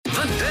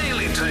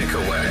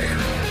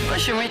Takeaway.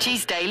 Bush and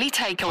Richie's Daily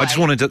Takeaway. I just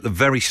wanted at the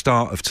very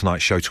start of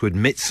tonight's show to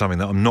admit something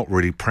that I'm not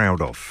really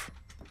proud of.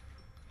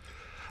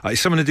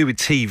 It's something to do with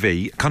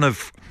TV, kind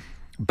of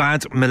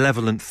bad,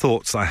 malevolent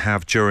thoughts I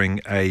have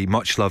during a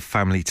much-loved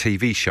family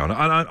TV show. And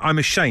I'm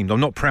ashamed, I'm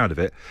not proud of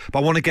it, but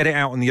I want to get it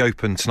out in the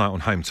open tonight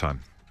on Home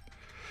Time.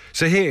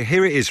 So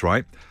here it is,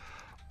 right?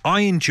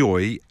 I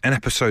enjoy an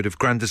episode of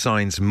Grand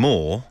Designs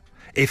more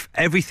if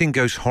everything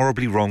goes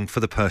horribly wrong for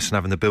the person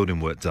having the building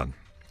work done.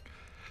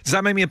 Does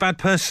that make me a bad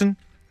person?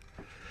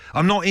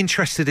 I'm not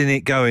interested in it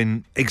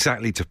going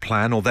exactly to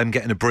plan or them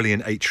getting a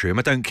brilliant atrium.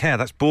 I don't care,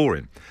 that's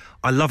boring.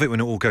 I love it when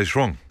it all goes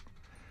wrong.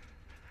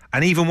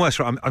 And even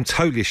worse, right, I'm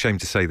totally ashamed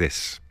to say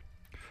this.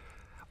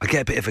 I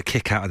get a bit of a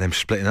kick out of them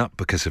splitting up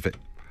because of it.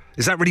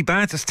 Is that really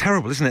bad? That's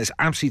terrible, isn't it? It's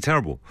absolutely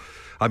terrible.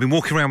 I've been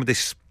walking around with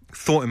this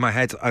thought in my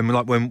head. I'm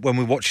like, when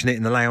we're watching it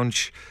in the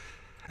lounge,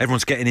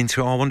 everyone's getting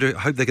into it. Oh, I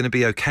hope they're going to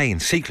be okay.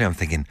 And secretly I'm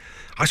thinking,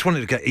 I just want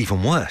it to get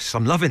even worse.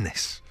 I'm loving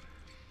this.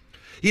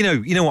 You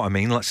know what I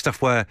mean? Like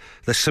stuff where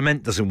the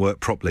cement doesn't work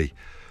properly.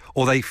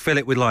 Or they fill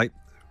it with like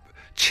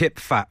chip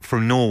fat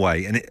from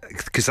Norway, and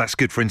because that's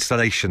good for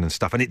installation and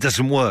stuff, and it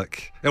doesn't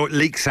work. Or it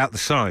leaks out the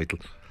side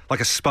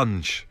like a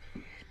sponge.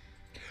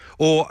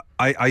 Or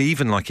I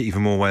even like it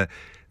even more where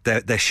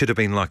there should have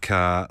been like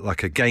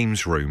a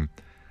games room,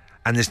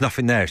 and there's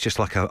nothing there. It's just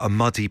like a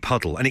muddy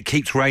puddle, and it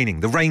keeps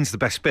raining. The rain's the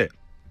best bit.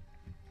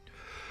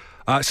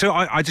 So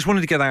I just wanted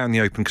to get that out in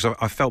the open because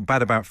I felt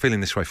bad about feeling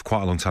this way for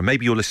quite a long time.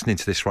 Maybe you're listening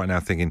to this right now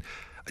thinking,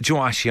 do you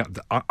know what, actually,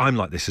 I'm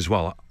like this as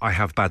well. I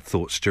have bad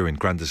thoughts during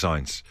Grand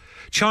Designs.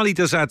 Charlie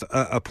does add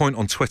a point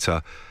on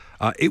Twitter.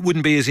 It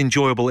wouldn't be as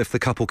enjoyable if the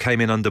couple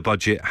came in under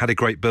budget, had a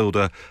great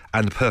builder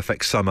and the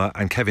perfect summer,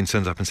 and Kevin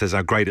turns up and says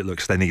how great it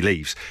looks, then he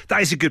leaves.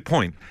 That is a good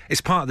point. It's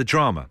part of the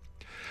drama.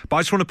 But I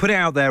just want to put it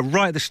out there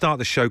right at the start of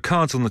the show,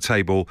 cards on the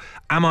table.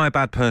 Am I a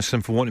bad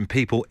person for wanting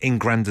people in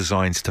Grand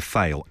Designs to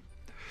fail?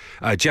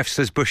 Jeff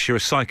says, Bush, you're a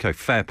psycho.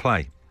 Fair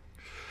play.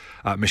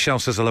 Michelle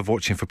says, I love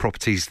watching for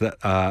properties that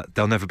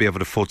they'll never be able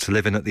to afford to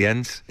live in at the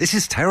end. This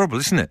is terrible,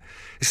 isn't it?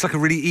 It's like a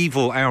really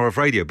evil hour of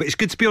radio, but it's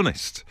good to be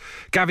honest.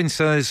 Gavin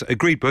says,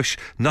 agreed, Bush,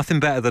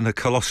 nothing better than a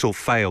colossal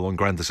fail on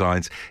Grand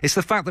Designs. It's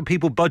the fact that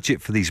people budget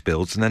for these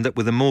builds and end up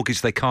with a mortgage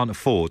they can't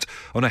afford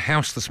on a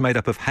house that's made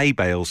up of hay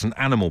bales and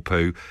animal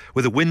poo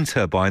with a wind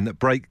turbine that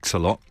breaks a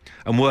lot,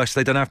 and worse,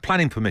 they don't have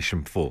planning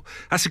permission for.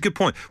 That's a good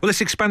point. Well,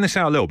 let's expand this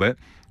out a little bit,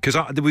 because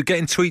we're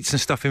getting tweets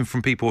and stuff in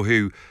from people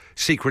who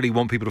secretly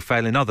want people to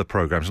fail in other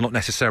programmes, not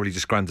necessarily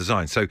just Grand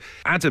Design. So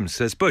Adam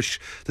says, Bush,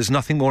 there's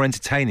nothing more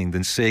entertaining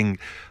than seeing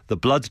the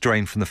blood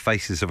drain from the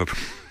faces of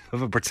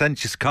a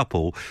pretentious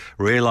couple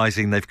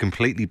realising they've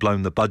completely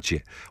blown the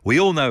budget. We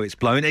all know it's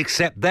blown,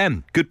 except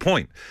them. Good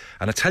point.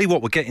 And I tell you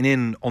what, we're getting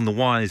in on the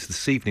wires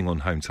this evening on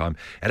Home Time.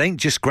 It ain't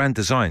just Grand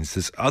Designs.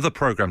 There's other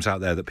programmes out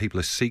there that people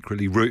are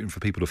secretly rooting for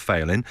people to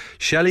fail in.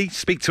 Shelley,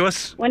 speak to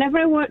us. Whenever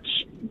I watch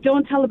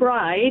Don't Tell the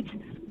Bride,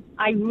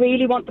 I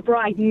really want the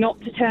bride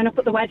not to turn up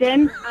at the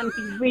wedding and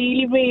be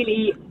really,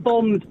 really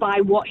bummed by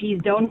what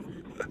he's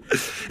done.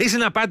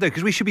 Isn't that bad, though?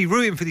 Because we should be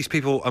rooting for these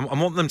people and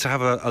want them to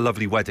have a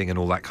lovely wedding and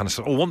all that kind of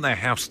stuff, or want their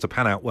house to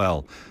pan out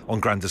well on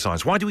Grand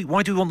Designs. Why do we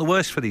want the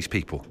worst for these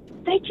people?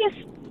 They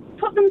just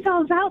put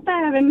themselves out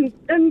there and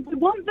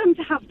want them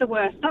to have the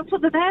worst. That's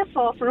what they're there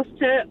for us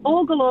to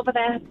ogle over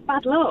their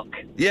bad luck.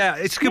 Yeah,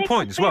 it's a good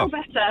point as well.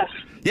 Better.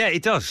 Yeah,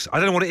 it does. I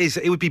don't know what it is.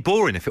 It would be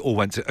boring if it all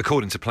went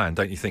according to plan,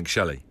 don't you think,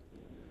 Shelley?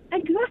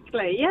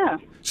 Exactly, yeah.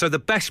 So the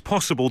best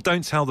possible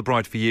Don't Tell the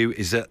Bride for you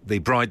is that the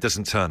bride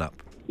doesn't turn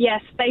up.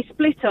 Yes, they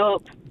split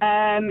up.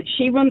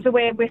 She runs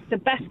away with the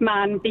best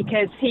man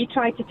because he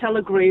tried to tell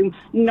a groom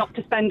not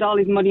to spend all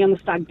his money on the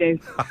stag do.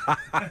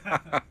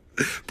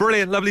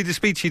 Brilliant, lovely to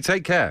speak to you.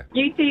 Take care.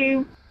 You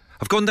too.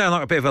 I've gone down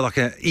like a bit of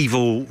an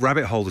evil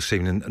rabbit hole this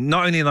evening.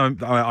 Not only am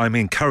I'm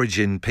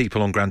encouraging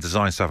people on Grand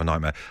Designs to have a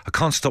nightmare, I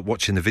can't stop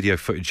watching the video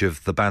footage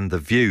of the band The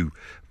View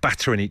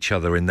battering each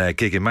other in their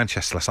gig in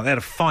Manchester last night. They had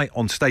a fight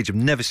on stage. I've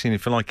never seen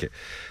anything like it.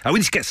 We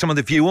need to get some of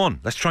The View on.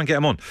 Let's try and get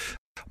them on.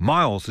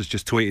 Miles has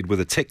just tweeted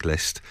with a tick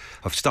list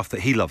of stuff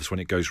that he loves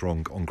when it goes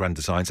wrong on Grand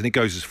Designs, and it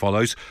goes as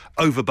follows.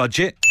 Over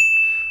budget.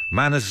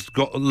 Man has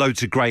got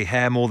loads of grey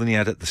hair, more than he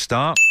had at the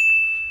start.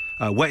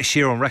 Wet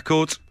shear on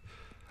record.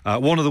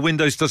 One of the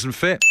windows doesn't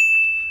fit.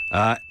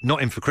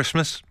 Not in for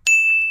Christmas.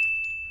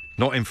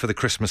 Not in for the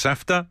Christmas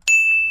after.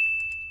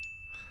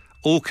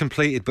 All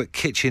completed, but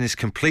kitchen is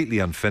completely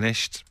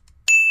unfinished.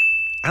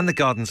 And the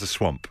garden's a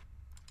swamp.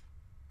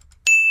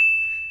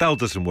 Bell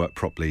doesn't work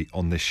properly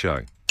on this show.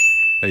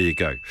 There you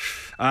go.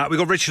 We've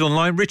got Richard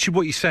online. Richard,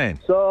 what are you saying?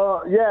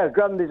 So, yeah,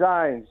 Grand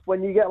Designs.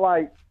 When you get,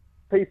 like,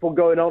 people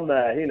going on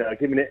there, you know,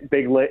 giving it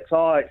big licks,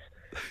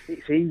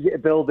 it's easy to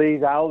build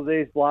these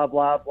houses, blah,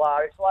 blah,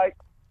 blah. It's like,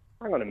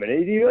 hang on a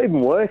minute, you don't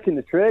even work in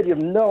the trade, you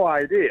have no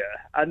idea.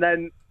 And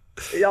then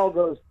it all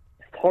goes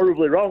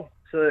horribly wrong.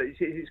 So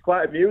it's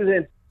quite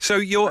amusing. So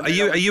are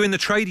you in the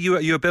trade?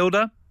 Are you a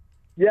builder?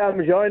 Yeah, I'm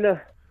a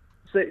joiner.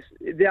 So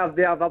they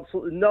have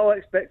absolutely no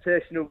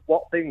expectation of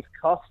what things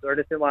cost or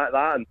anything like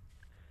that. And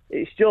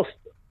it's just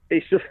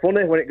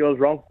funny when it goes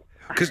wrong.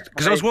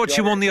 Because I was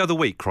watching one the other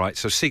week, right?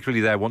 So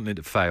secretly there wanting it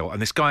to fail,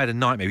 and this guy had a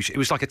nightmare. It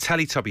was like a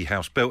Teletubby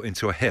house built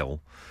into a hill.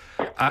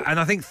 And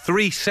I think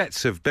 3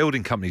 sets of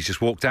building companies just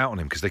walked out on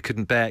him because they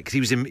couldn't bear it, because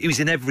he was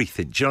in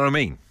everything. Do you know what I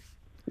mean?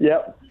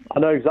 Yep, I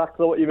know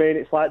exactly what you mean.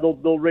 It's like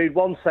they'll read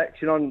one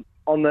section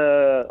on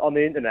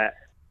the internet,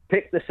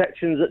 pick the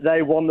sections that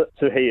they want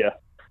to hear,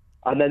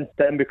 and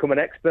then become an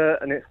expert.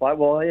 And it's like,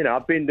 well,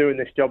 I've been doing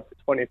this job for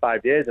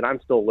 25 years and I'm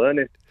still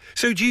learning.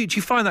 So do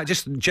you find that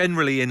just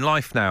generally in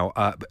life now,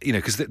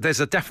 because there's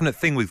a definite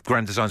thing with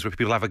grand designs where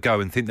people have a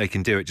go and think they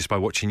can do it just by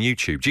watching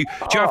YouTube. Do you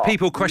have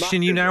people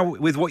question you now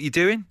with what you're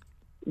doing?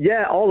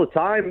 Yeah, all the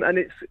time. And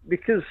it's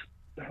because,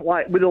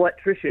 like, with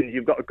electricians,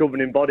 you've got a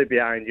governing body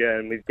behind you,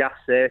 and with gas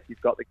safe,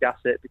 you've got the gas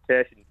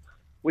certification.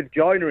 With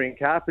joinery and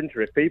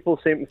carpentry, people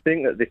seem to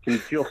think that they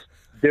can just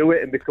do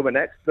it and become an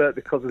expert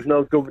because there's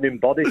no governing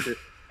body to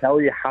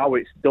tell you how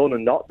it's done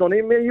and not done.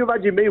 I mean, you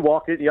imagine me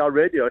walking into your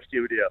radio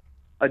studio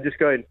and just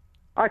going,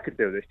 I could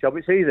do this job,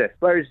 it's easy.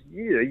 Whereas,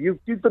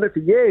 you've done it for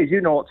years, you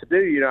know what to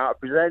do, you know how to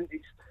present.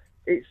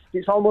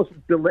 It's almost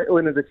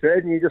belittling of the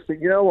trade, and you just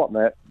think, you know what,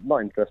 mate, I'm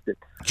not interested.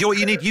 Do you know what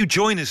you need? You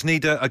joiners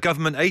need a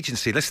government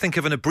agency. Let's think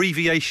of an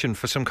abbreviation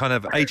for some kind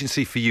of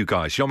agency for you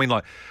guys. You know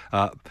what I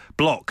mean? Like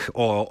Block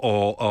or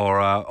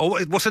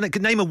what's the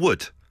name of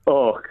wood?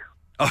 Oak.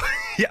 Oh,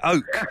 yeah,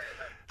 Oak.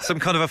 Some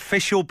kind of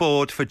official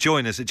board for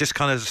joiners that just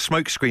kind of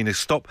smoke screeners,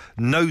 stop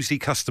nosy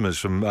customers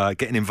from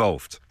getting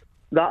involved.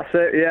 That's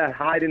it, yeah,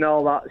 hiding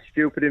all that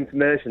stupid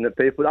information that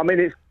people... I mean,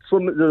 there's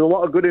a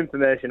lot of good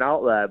information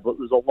out there, but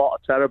there's a lot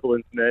of terrible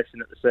information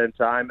at the same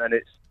time, and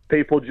it's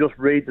people just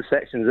read the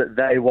sections that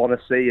they want to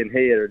see and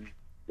hear and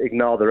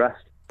ignore the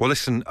rest. Well,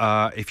 listen,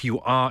 if you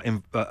are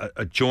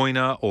a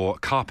joiner or a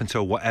carpenter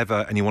or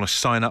whatever, and you want to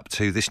sign up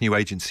to this new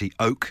agency,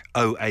 Oak,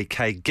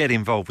 O-A-K, get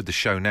involved with the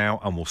show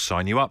now and we'll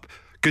sign you up.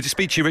 Good to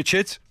speak to you,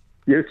 Richard.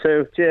 You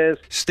too. Cheers.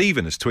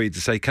 Stephen has tweeted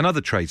to say, can other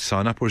trades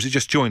sign up, or is it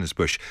just joiners,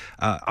 Bush?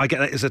 I get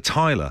that as a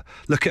tiler.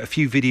 Look at a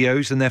few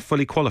videos and they're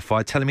fully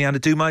qualified, telling me how to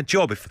do my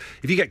job. If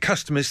you get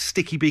customers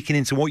sticky beaking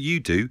into what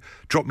you do,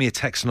 drop me a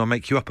text and I'll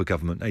make you up a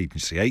government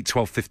agency. 8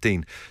 12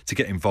 15 to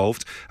get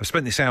involved. I've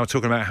spent this hour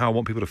talking about how I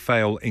want people to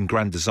fail in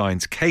grand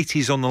designs.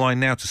 Katie's on the line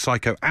now to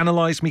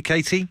psychoanalyse me.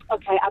 Katie?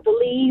 OK, I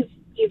believe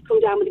you've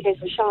come down with the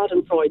case of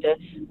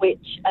Schadenfreude,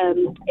 which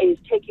is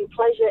taking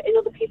pleasure in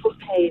other people's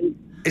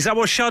pain. Is that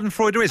what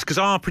Schadenfreude is? Because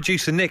our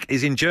producer Nick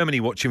is in Germany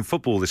watching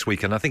football this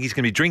weekend. I think he's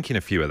going to be drinking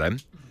a few of them.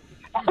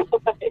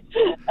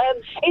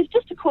 It's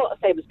just to quote a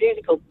famous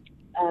musical,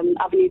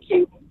 Avenue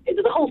Q.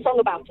 There's a whole song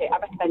about it. I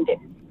recommend it.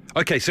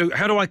 OK, so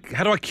how do I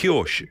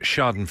cure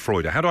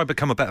Schadenfreude? How do I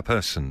become a better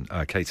person,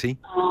 Katie?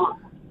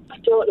 I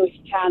don't know if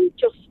you can.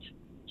 Just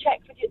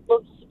check with your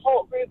local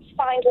support groups,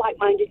 find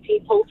like-minded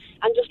people,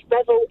 and just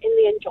revel in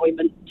the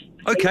enjoyment.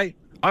 OK.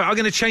 I'm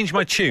going to change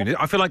my tune.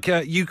 I feel like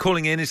you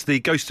calling in is the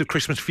ghost of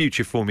Christmas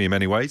future for me in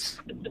many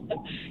ways.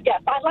 Yeah,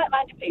 find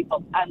like-minded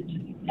people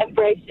and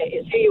embrace it.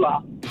 It's who you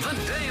are. The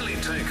Daily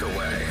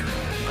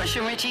Takeaway. Bush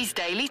and Richie's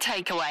Daily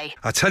Takeaway.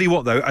 I tell you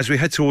what, though, as we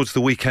head towards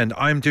the weekend,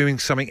 I'm doing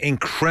something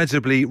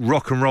incredibly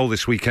rock and roll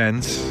this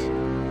weekend.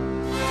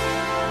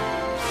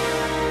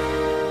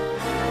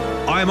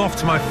 I am off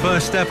to my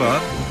first ever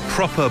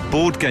proper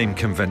board game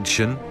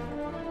convention.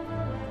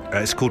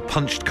 It's called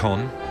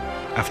PunchedCon,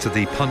 after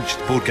the Punched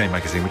board game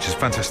magazine, which is a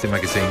fantastic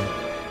magazine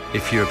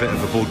if you're a bit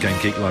of a board game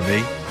geek like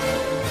me.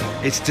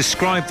 It's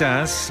described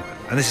as,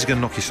 and this is going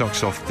to knock your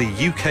socks off, the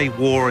UK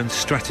War and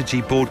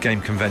Strategy Board Game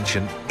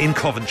Convention in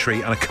Coventry,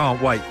 and I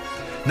can't wait.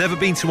 Never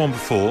been to one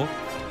before.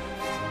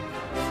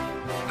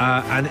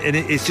 And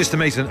it's just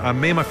amazing.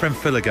 Me and my friend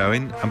Phil are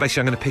going, and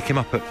basically I'm going to pick him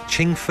up at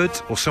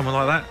Chingford or somewhere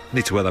like that.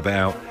 Need to work that bit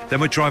out. Then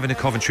we're driving to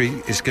Coventry.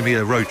 It's going to be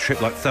a road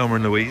trip like Thelma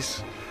and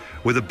Louise,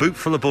 with a boot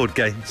full of board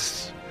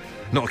games.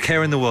 Not a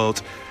care in the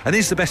world. And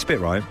this is the best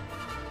bit, right?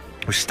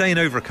 We're staying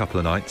over a couple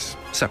of nights,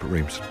 separate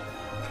rooms.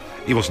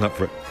 He wasn't up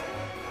for it.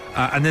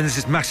 And then there's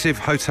this massive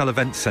hotel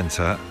event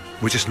centre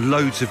with just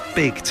loads of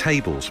big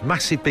tables,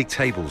 massive big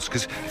tables.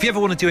 Because if you ever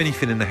want to do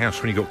anything in the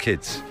house when you've got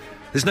kids,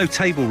 there's no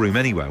table room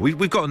anywhere.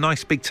 We've got a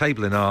nice big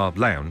table in our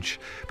lounge,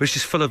 but it's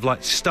just full of,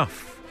 like,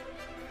 stuff.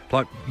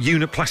 Like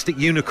plastic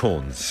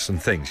unicorns and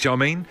things, do you know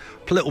what I mean?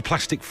 Little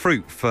plastic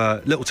fruit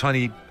for little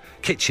tiny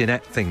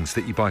kitchenette things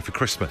that you buy for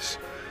Christmas.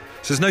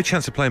 So there's no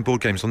chance of playing board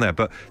games on there,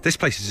 but this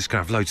place is just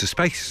going to have loads of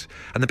space.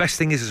 And the best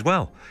thing is as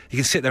well, you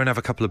can sit there and have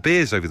a couple of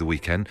beers over the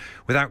weekend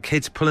without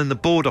kids pulling the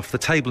board off the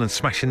table and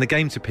smashing the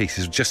game to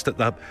pieces just at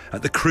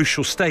the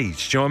crucial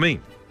stage. Do you know what I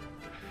mean?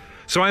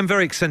 So I am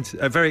very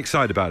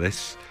excited about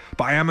this,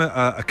 but I am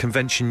a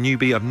convention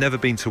newbie. I've never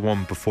been to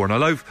one before, and I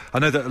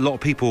know that a lot of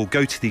people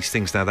go to these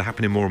things now. They're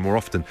happening more and more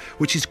often,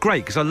 which is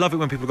great because I love it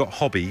when people have got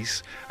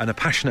hobbies and are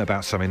passionate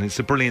about something, and it's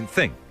a brilliant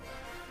thing.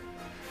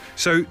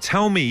 So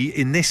tell me,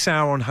 in this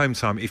hour on Home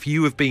Time, if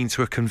you have been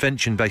to a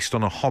convention based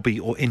on a hobby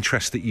or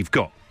interest that you've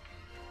got.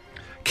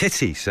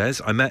 Kitty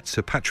says, I met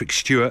Sir Patrick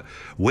Stewart,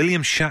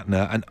 William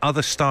Shatner and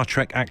other Star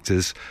Trek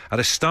actors at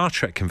a Star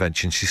Trek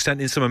convention. She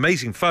sent in some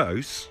amazing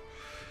photos.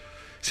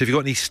 So if you've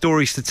got any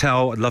stories to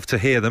tell, I'd love to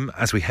hear them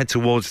as we head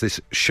towards this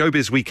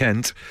showbiz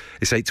weekend.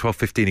 It's 8, 12,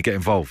 15 to get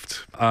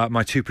involved.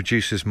 My two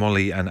producers,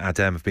 Molly and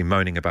Adem, have been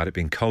moaning about it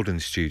being cold in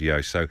the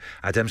studio. So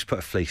Adem's put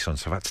a fleece on,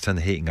 so I've had to turn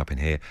the heating up in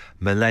here.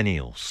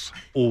 Millennials,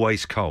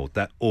 always cold.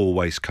 They're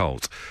always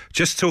cold.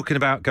 Just talking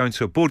about going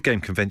to a board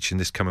game convention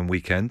this coming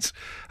weekend.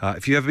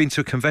 If you've ever been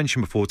to a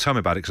convention before, tell me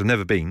about it, because I've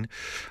never been.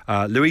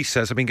 Louise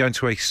says, I've been going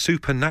to a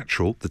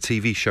Supernatural, the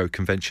TV show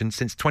convention,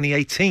 since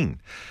 2018.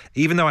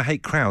 Even though I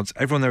hate crowds,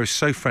 everyone there is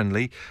so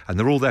friendly and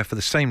they're all there for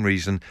the same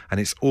reason, and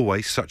it's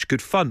always such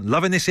good fun.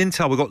 Loving this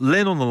intel. We've got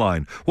Lynn on the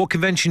line. What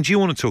convention do you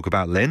want to talk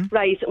about, Lynn?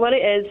 Right, what it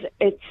is,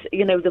 it's,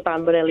 the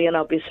band Marillion,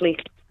 obviously.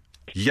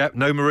 Yep,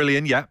 no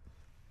Marillion, yep.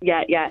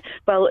 Yeah.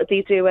 Well,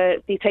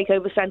 they take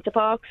over Centre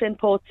Parks in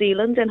Port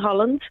Zealand in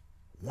Holland.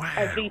 Wow.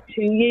 Every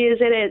 2 years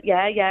it is,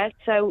 yeah.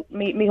 So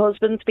my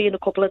husband's been a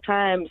couple of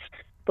times,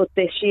 but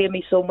this year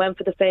my son went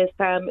for the first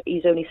time.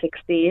 He's only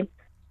 16.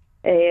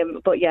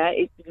 But yeah,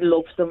 it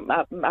loves them.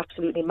 I'm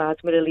absolutely mad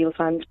Marillion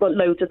fans. But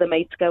loads of the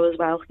mates go as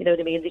well. You know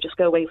what I mean? They just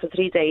go away for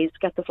 3 days,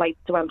 get the flight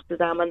to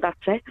Amsterdam, and that's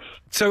it.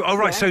 So, all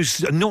right. Yeah.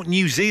 So, not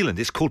New Zealand.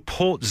 It's called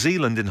Port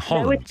Zealand in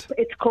Holland. No,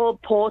 it's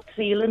called Port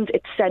Zealand.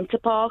 It's Centre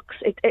Parks.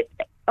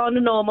 On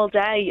a normal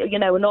day, a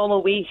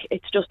normal week,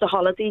 it's just a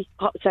holiday,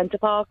 Centre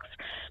Parks.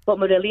 But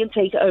Marillion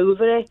take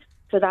over it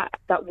for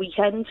that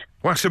weekend.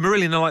 Wow, so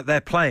Marillion are like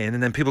they're playing,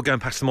 and then people go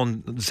and pass them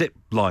on zip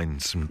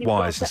lines and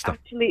wires and stuff.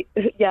 Actually,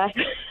 yeah.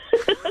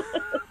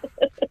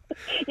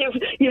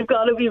 You've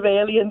got to be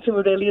really into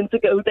Marillion to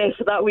go there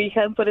for that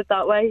weekend, put it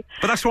that way.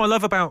 But that's what I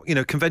love about,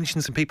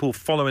 conventions and people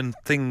following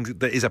things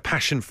that is a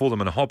passion for them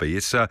and a hobby.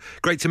 It's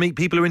great to meet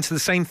people who are into the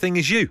same thing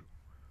as you.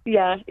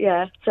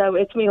 Yeah. So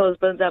it's my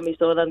husband and my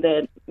son and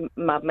they're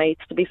mad mates,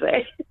 to be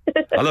fair.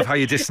 I love how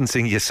you're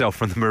distancing yourself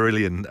from the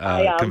Marillion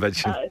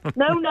convention.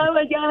 No, I'm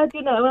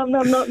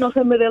not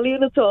a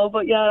Marillion at all,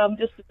 but yeah, I'm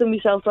just distancing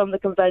myself from the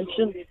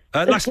convention.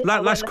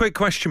 Last quick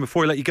question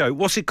before I let you go.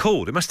 What's it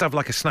called? It must have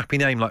like a snappy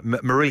name, like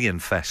Marillion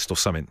Fest or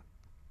something.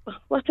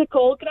 What's it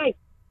called, Greg?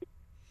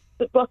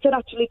 What's it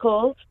actually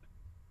called?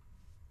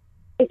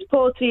 It's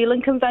Port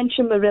Zealand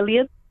Convention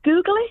Marillion.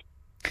 Google it.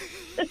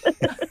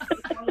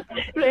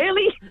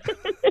 Really?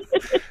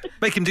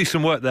 Make him do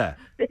some work there.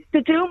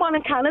 They're doing one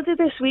in Canada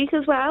this week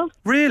as well.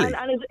 Really?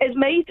 And his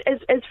mate,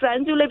 his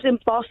friend who lives in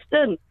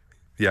Boston,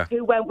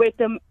 who went with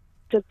them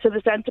to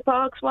the Centre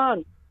Parks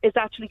one, is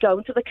actually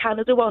going to the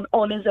Canada one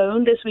on his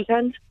own this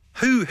weekend.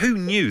 Who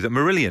knew that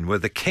Marillion were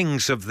the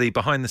kings of the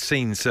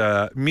behind-the-scenes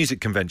music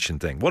convention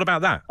thing? What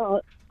about that?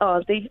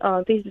 Aren't they?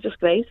 They're just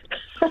great.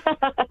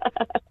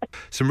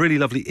 Some really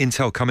lovely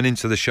intel coming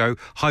into the show.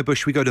 Hi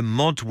Bush, we go to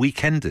Mod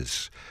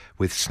Weekenders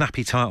with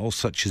snappy titles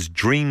such as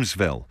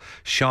Dreamsville,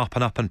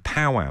 Sharpen Up and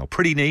Powwow.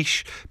 Pretty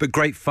niche, but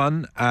great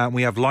fun.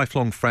 We have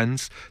lifelong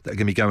friends that are going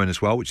to be going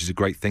as well, which is a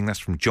great thing. That's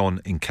from John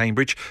in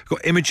Cambridge. We've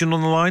got Imogen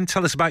on the line.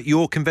 Tell us about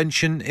your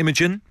convention,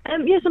 Imogen.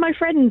 So my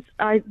friends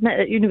I met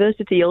at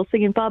university all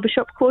singing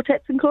barbershop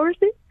quartets and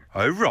choruses.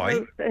 Oh,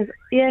 right. So,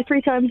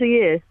 3 times a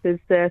year.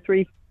 There's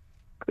 3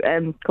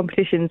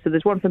 competitions, so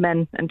there's 1 for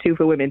men and 2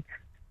 for women.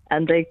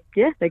 And they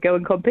go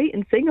and compete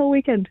and sing all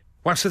weekend.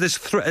 Wow, so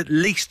there's at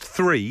least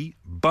 3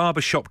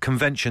 barbershop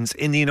conventions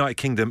in the United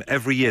Kingdom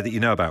every year that you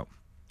know about?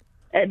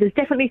 There's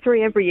definitely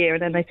 3 every year,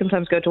 and then they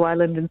sometimes go to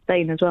Ireland and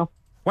Spain as well.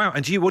 Wow,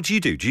 and what do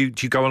you do? Do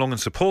you go along and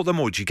support them,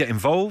 or do you get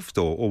involved,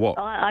 or what?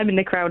 I'm in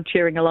the crowd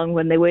cheering along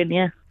when they win,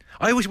 yeah.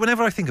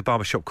 Whenever I think of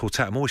barbershop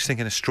quartet, I'm always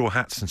thinking of straw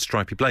hats and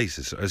stripy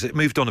blazers. Has it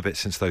moved on a bit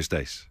since those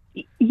days?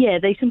 Yeah,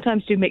 they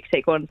sometimes do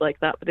mixtape ones like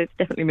that, but it's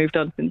definitely moved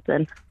on since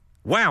then.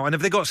 Wow, and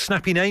have they got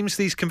snappy names,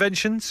 these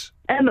conventions?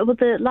 Well,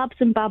 the Labs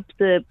and Babs,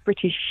 the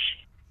British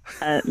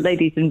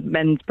Ladies and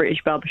Men's British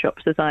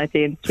Barbershop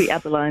Society, and Sweet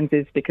Adelines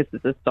is because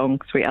there's a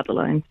song, Sweet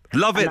Adelines.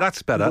 Love it,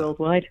 that's better.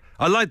 Worldwide.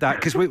 I like that,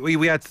 because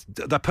we had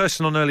that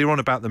person on earlier on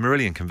about the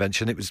Marillion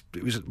convention. It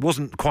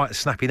wasn't quite a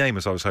snappy name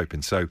as I was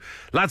hoping. So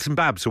Lads and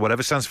Babs or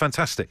whatever sounds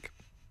fantastic.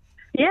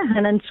 Yeah,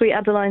 and then Sweet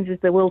Adelines is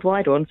the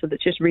worldwide one, so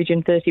that's just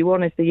Region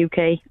 31 is the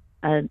UK.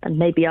 And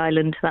maybe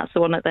Ireland, that's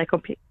the one that they're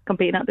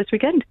competing at this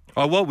weekend.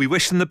 Oh, well, we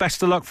wish them the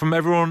best of luck from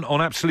everyone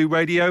on Absolute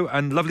Radio,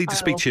 and lovely to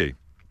speak to you.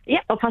 Yeah,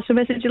 I'll pass the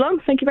message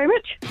along. Thank you very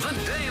much. The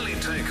Daily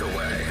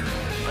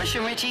Takeaway. Bush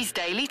and Richie's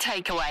Daily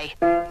Takeaway.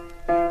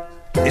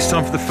 It's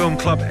time for the Film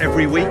Club.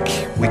 Every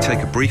week we take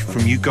a brief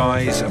from you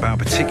guys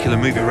about a particular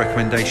movie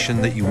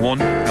recommendation that you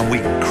want, and we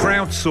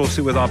crowdsource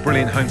it with our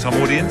brilliant Home Time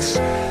audience.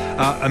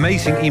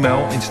 Amazing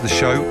email into the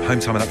show,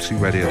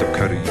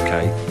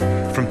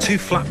 hometime@absoluteradio.co.uk, from 2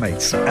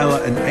 flatmates,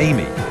 Ella and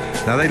Amy.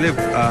 Now, they live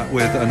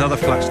with another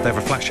flat. They have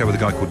a flat share with a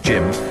guy called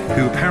Jim,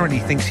 who apparently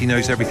thinks he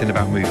knows everything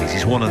about movies.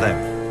 He's one of them.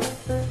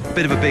 A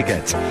bit of a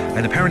bighead.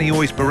 And apparently he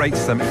always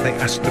berates them if they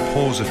ask to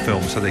pause a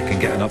film so they can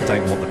get an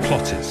update on what the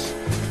plot is.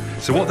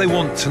 So what they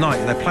want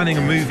tonight, they're planning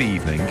a movie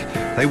evening.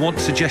 They want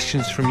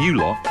suggestions from you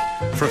lot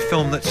for a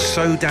film that's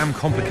so damn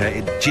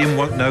complicated, Jim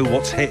won't know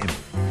what's hit him.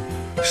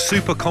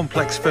 Super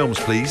complex films,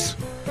 please.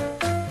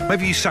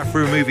 Maybe you sat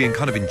through a movie and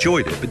kind of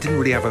enjoyed it, but didn't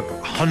really have a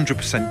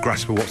 100%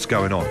 grasp of what's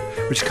going on,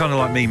 which is kind of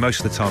like me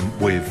most of the time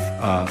with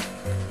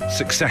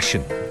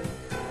Succession.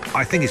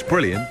 I think it's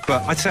brilliant,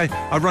 but I'd say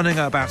I'm running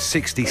at about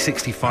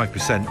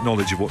 65%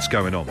 knowledge of what's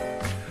going on.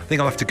 I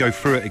think I'll have to go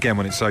through it again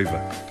when it's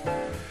over.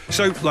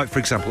 So, like, for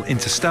example,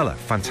 Interstellar,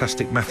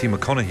 fantastic Matthew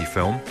McConaughey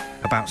film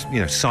about,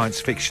 science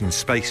fiction,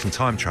 space and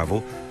time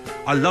travel.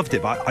 I loved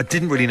it, but I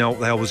didn't really know what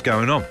the hell was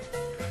going on.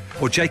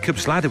 Or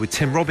Jacob's Ladder with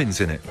Tim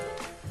Robbins in it.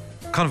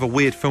 Kind of a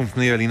weird film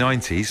from the early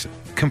 90s,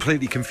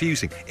 completely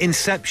confusing.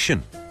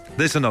 Inception,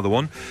 there's another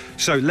one.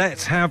 So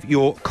let's have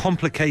your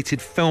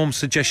complicated film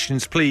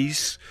suggestions,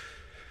 please,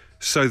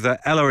 so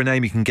that Ella and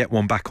Amy can get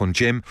one back on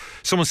Jim.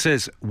 Someone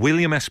says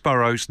William S.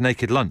 Burroughs'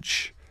 Naked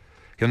Lunch.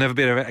 He'll never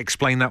be able to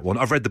explain that one.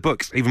 I've read the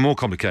books, even more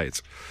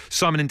complicated.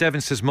 Simon in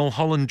Devon says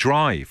Mulholland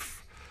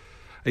Drive.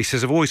 He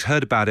says, I've always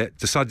heard about it,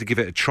 decided to give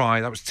it a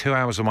try. That was 2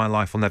 hours of my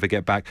life I'll never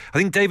get back. I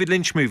think David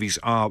Lynch movies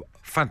are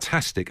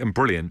fantastic and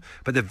brilliant,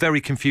 but they're very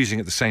confusing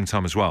at the same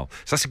time as well.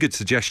 So that's a good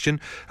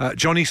suggestion.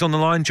 Johnny's on the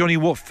line. Johnny,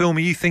 what film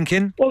are you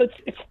thinking? Well,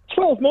 it's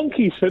 12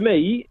 Monkeys for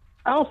me.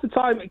 Half the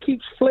time it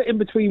keeps flitting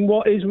between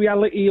what is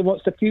reality and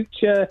what's the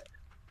future,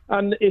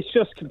 and it's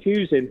just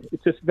confusing.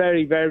 It's just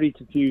very, very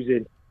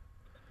confusing.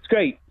 It's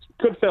great. It's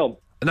a good film.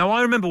 Now,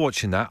 I remember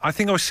watching that. I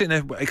think I was sitting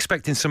there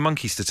expecting some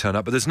monkeys to turn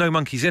up, but there's no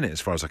monkeys in it,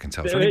 as far as I can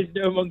tell. There is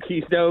no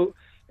monkeys, no.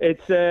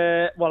 It's,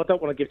 well, I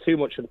don't want to give too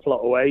much of the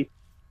plot away.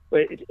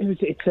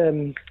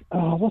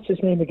 What's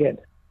his name again?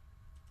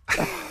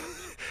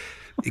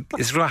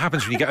 It's what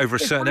happens when you get over a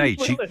certain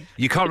age.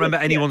 You can't remember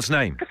anyone's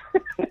name.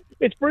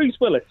 It's Bruce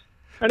Willis,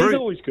 and he's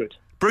always good.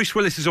 Bruce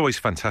Willis is always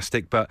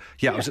fantastic, but,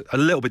 I was a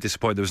little bit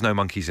disappointed there was no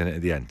monkeys in it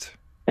at the end.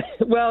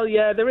 Well,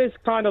 yeah, there is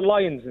kind of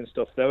lions and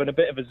stuff, though, and a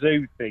bit of a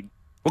zoo thing.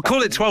 Well,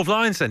 call it 12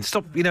 Lions then.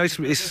 Stop,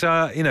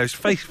 it's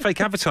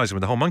fake advertising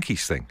with the whole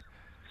monkeys thing.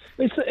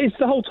 It's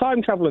the whole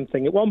time travelling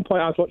thing. At one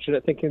point I was watching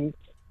it thinking,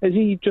 has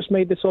he just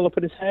made this all up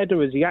in his head,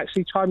 or is he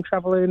actually time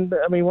travelling?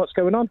 I mean, what's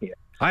going on here?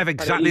 I have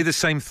exactly the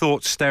same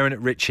thoughts staring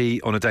at Richie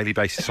on a daily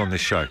basis on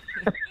this show.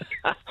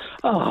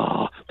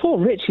 Oh, poor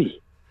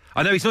Richie.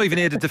 I know he's not even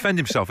here to defend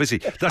himself, is he?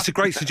 That's a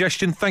great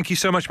suggestion. Thank you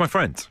so much, my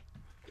friend.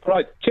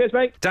 Right, cheers,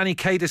 mate. Danny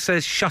Cader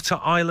says Shutter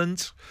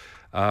Island.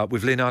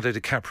 With Leonardo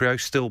DiCaprio,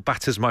 still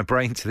batters my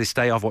brain to this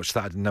day. I've watched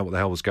that, I didn't know what the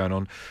hell was going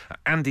on.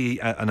 Andy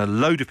and a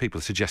load of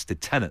people suggested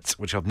Tenet,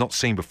 which I've not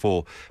seen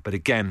before, but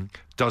again,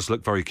 does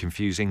look very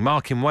confusing.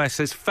 Mark in Ware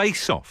says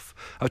Face Off.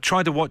 I've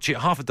tried to watch it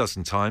half a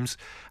dozen times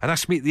and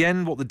asked me at the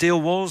end what the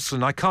deal was,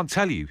 and I can't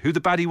tell you who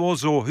the baddie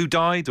was or who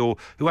died or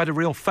who had a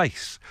real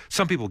face.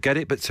 Some people get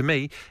it, but to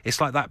me,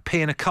 it's like that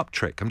pea in a cup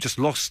trick. I'm just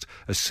lost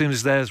as soon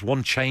as there's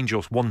one change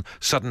or one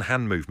sudden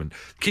hand movement.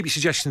 Keep your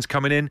suggestions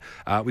coming in.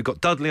 We've got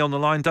Dudley on the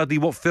line. Dudley,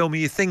 what film are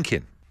you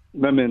thinking?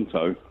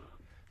 Memento.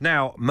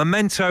 Now,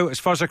 Memento, as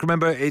far as I can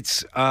remember,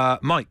 it's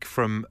Mike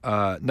from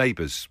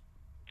Neighbours.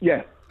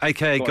 Yeah.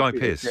 A.K.A. Guy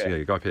Pearce. Yeah,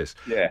 Guy Pearce.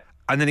 Yeah.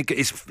 And then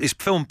it's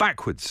filmed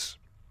backwards.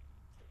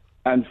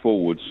 And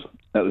forwards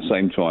at the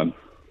same time.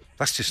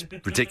 That's just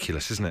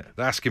ridiculous, isn't it?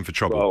 They're asking for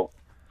trouble. Well,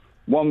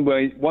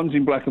 one's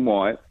in black and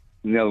white,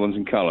 and the other one's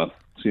in colour,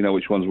 so you know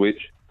which one's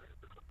which.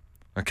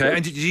 Okay, yeah.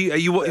 And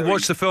you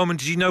watched the film, and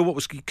did you know what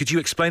was... Could you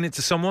explain it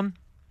to someone?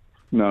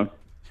 No.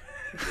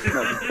 It's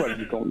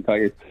incredibly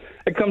complicated.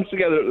 It comes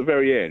together at the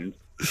very end,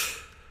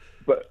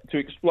 but to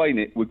explain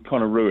it would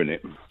kind of ruin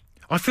it.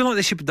 I feel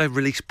like they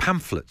release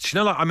pamphlets.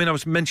 I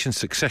was mentioned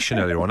Succession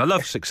earlier on. I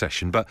love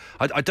Succession, but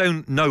I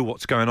don't know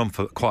what's going on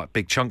for quite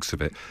big chunks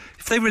of it.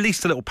 If they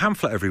released a little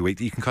pamphlet every week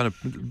that you can kind of,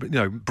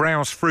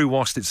 browse through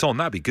whilst it's on,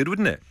 that'd be good,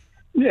 wouldn't it?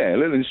 Yeah, a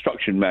little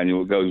instruction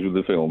manual that goes with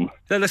the film.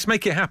 Yeah, let's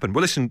make it happen.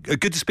 Well, listen,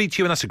 good to speak to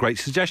you, and that's a great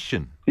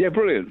suggestion. Yeah,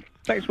 brilliant.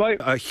 Thanks, mate.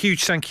 A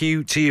huge thank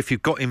you to you if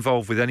you've got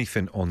involved with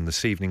anything on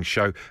this evening's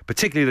show,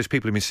 particularly those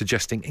people who've been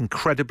suggesting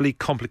incredibly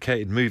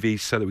complicated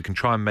movies so that we can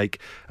try and make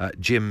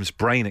Jim's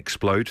brain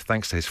explode,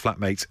 thanks to his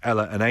flatmates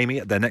Ella and Amy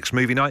at their next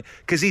movie night,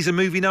 because he's a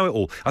movie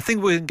know-it-all. I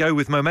think we're going to go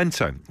with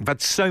Memento. We've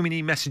had so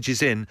many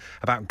messages in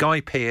about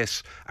Guy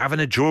Pearce having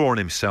a drawer on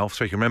himself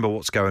so he can remember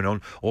what's going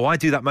on, or I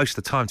do that most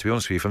of the time, to be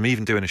honest with you, if I'm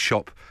even doing a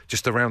shop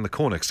just around the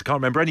corner, because I can't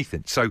remember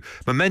anything. So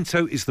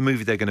Memento is the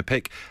movie they're going to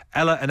pick.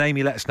 Ella and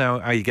Amy, let us know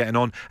how you're getting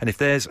on, and if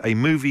there's a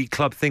movie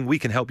club thing we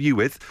can help you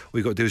with, all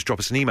you've got to do is drop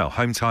us an email,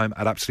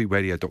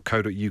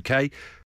 hometime@absoluteradio.co.uk.